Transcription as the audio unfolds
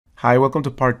Hi, welcome to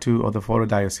part 2 of the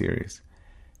Photodiode series.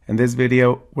 In this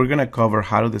video, we're going to cover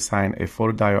how to design a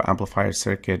photodiode amplifier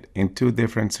circuit in two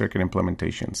different circuit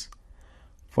implementations,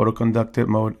 photoconductive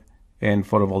mode and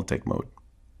photovoltaic mode.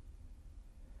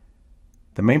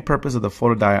 The main purpose of the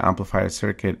photodiode amplifier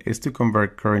circuit is to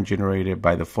convert current generated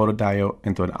by the photodiode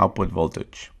into an output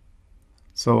voltage.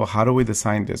 So how do we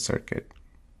design this circuit?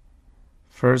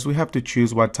 First, we have to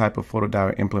choose what type of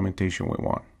photodiode implementation we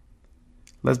want.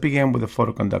 Let's begin with the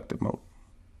photoconductive mode.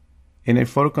 In a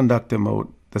photoconductive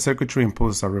mode, the circuitry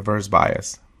imposes a reverse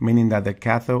bias, meaning that the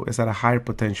cathode is at a higher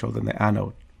potential than the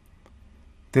anode.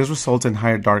 This results in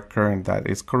higher dark current that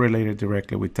is correlated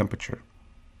directly with temperature.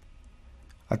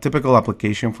 A typical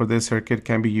application for this circuit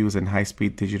can be used in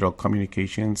high-speed digital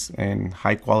communications and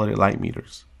high-quality light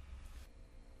meters.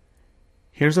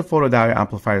 Here's a photodiode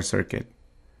amplifier circuit.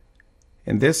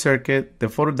 In this circuit, the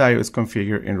photodiode is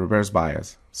configured in reverse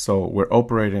bias, so we're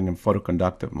operating in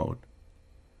photoconductive mode.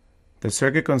 The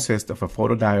circuit consists of a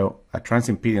photodiode, a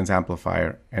transimpedance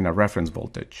amplifier, and a reference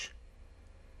voltage.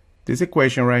 This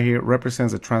equation right here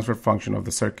represents the transfer function of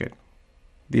the circuit.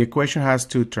 The equation has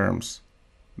two terms,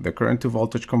 the current to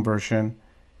voltage conversion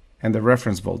and the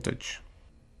reference voltage.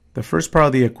 The first part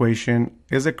of the equation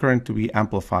is the current to be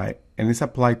amplified and is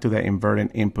applied to the inverting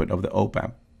input of the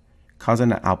op-amp,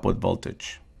 causing an output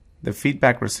voltage. The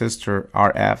feedback resistor,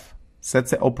 RF,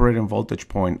 sets the operating voltage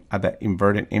point at the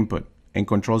inverting input and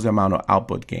controls the amount of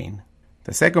output gain.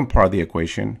 The second part of the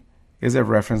equation is a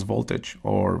reference voltage,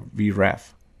 or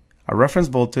Vref. A reference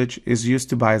voltage is used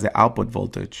to bias the output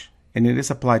voltage, and it is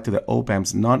applied to the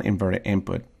op-amp's non-inverted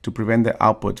input to prevent the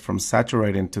output from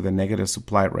saturating to the negative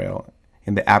supply rail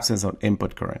in the absence of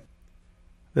input current.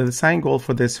 The design goal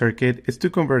for this circuit is to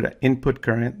convert an input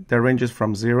current that ranges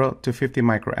from 0 to 50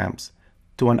 microamps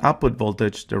to an output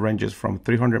voltage that ranges from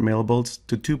 300 millivolts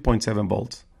to 2.7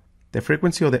 volts. The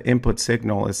frequency of the input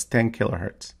signal is 10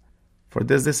 kHz. For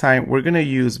this design, we're going to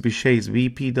use Vishay's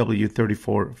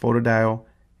VPW34 photodiode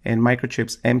and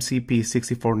Microchip's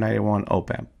MCP6491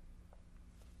 op-amp.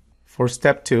 For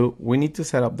step 2, we need to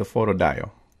set up the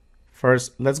photodiode.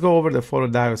 First, let's go over the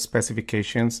photodiode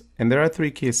specifications, and there are three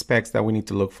key specs that we need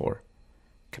to look for: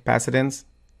 capacitance,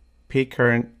 peak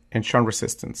current, and shunt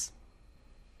resistance.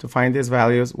 To find these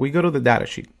values, we go to the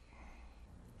datasheet.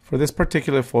 For this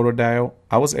particular photodiode,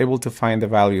 I was able to find the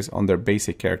values on their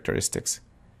basic characteristics.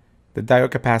 The diode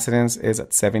capacitance is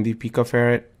at 70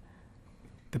 picofarad.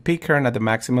 The peak current at the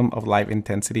maximum of light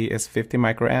intensity is 50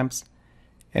 microamps.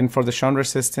 And for the shunt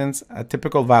resistance, a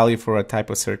typical value for a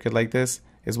type of circuit like this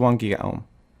is 1 gigaohm.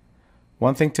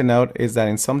 One thing to note is that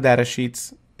in some data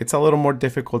sheets, it's a little more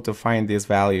difficult to find these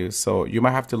values, so you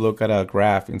might have to look at a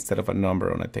graph instead of a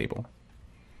number on a table.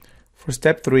 For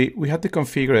step 3, we have to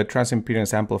configure the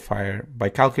transimpedance amplifier by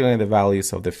calculating the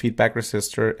values of the feedback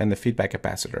resistor and the feedback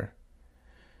capacitor.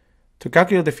 To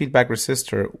calculate the feedback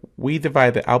resistor, we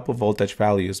divide the output voltage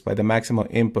values by the maximum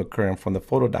input current from the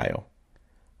photodiode.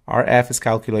 RF is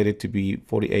calculated to be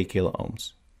 48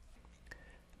 kiloohms.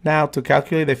 Now, to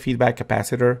calculate the feedback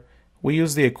capacitor, we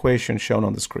use the equation shown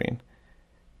on the screen.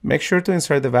 Make sure to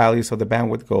insert the values of the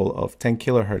bandwidth goal of 10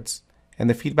 kHz and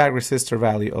the feedback resistor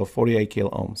value of 48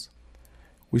 kiloohms.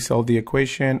 We solve the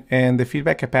equation, and the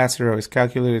feedback capacitor is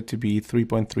calculated to be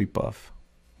 3.3 puff.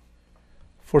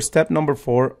 For step number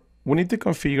 4, we need to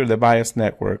configure the bias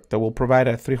network that will provide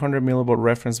a 300 millivolt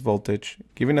reference voltage,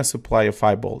 giving a supply of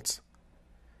 5 volts.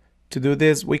 To do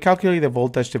this, we calculate the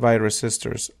voltage divider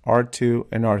resistors R2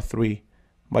 and R3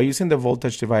 by using the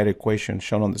voltage divider equation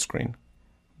shown on the screen.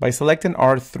 By selecting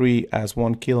R3 as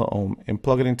 1 kiloohm and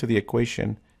plugging it into the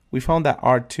equation, we found that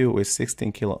R2 is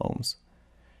 16 kiloohms.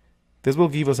 This will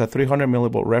give us a 300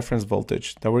 millivolt reference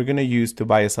voltage that we're going to use to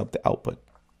bias up the output.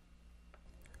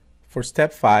 For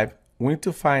step 5, we need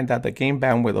to find that the gain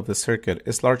bandwidth of the circuit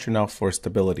is large enough for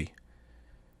stability.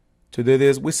 To do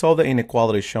this, we solve the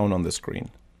inequality shown on the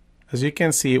screen. As you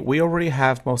can see, we already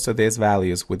have most of these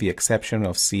values with the exception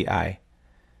of Ci.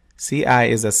 Ci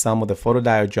is the sum of the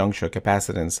photodiode junction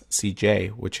capacitance Cj,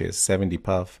 which is 70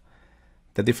 puff,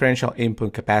 the differential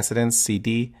input capacitance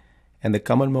Cd, and the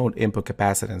common mode input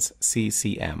capacitance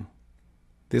CCM.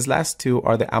 These last two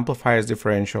are the amplifier's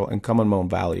differential and common mode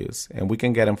values, and we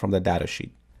can get them from the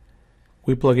datasheet.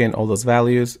 We plug in all those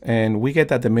values, and we get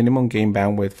that the minimum gain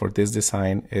bandwidth for this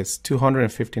design is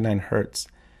 259 Hz.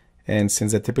 And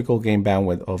since the typical gain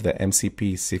bandwidth of the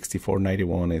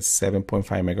MCP6491 is 7.5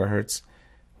 MHz,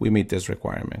 we meet this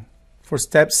requirement. For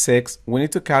step 6, we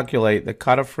need to calculate the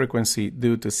cutoff frequency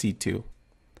due to C2.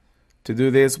 To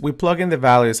do this, we plug in the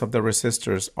values of the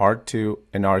resistors R2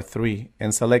 and R3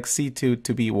 and select C2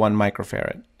 to be 1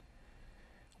 microfarad.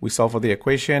 We solve for the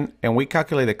equation and we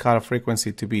calculate the cutoff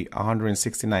frequency to be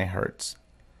 169 Hz.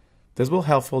 This will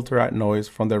help filter out noise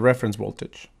from the reference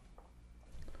voltage.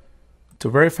 To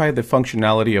verify the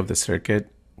functionality of the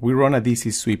circuit, we run a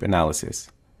DC sweep analysis.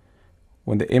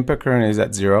 When the input current is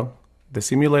at 0, the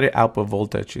simulated output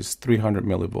voltage is 300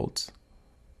 millivolts.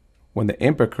 When the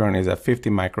input current is at 50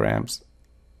 microamps,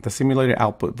 the simulated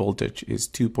output voltage is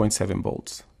 2.7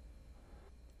 volts.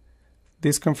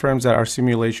 This confirms that our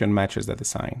simulation matches the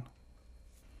design.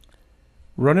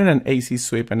 Running an AC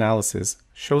sweep analysis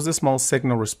shows the small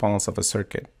signal response of a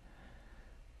circuit.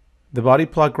 The body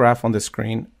plot graph on the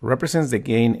screen represents the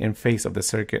gain and phase of the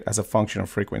circuit as a function of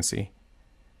frequency.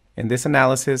 In this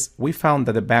analysis, we found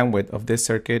that the bandwidth of this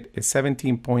circuit is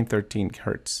 17.13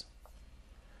 Hz.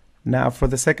 Now for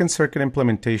the second circuit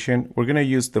implementation, we're going to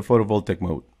use the photovoltaic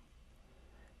mode.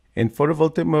 In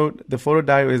photovoltaic mode, the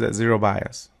photodiode is at zero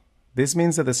bias. This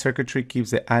means that the circuitry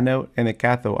keeps the anode and the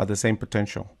cathode at the same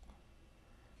potential.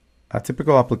 A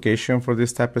typical application for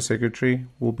this type of circuitry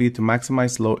will be to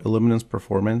maximize low illuminance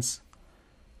performance,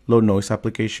 low noise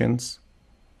applications,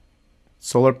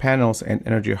 solar panels, and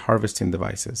energy harvesting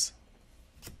devices.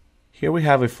 Here we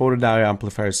have a photodiode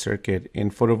amplifier circuit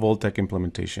in photovoltaic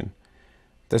implementation.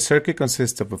 The circuit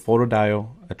consists of a photodiode,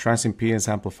 a transimpedance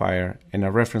amplifier, and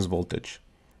a reference voltage.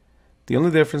 The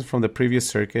only difference from the previous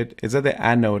circuit is that the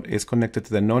anode is connected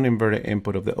to the non-inverted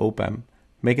input of the op-amp,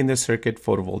 making the circuit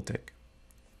photovoltaic.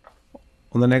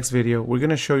 On the next video, we're going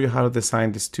to show you how to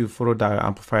design these two photodiode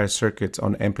amplifier circuits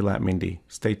on MPLAB Min-D.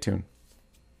 Stay tuned.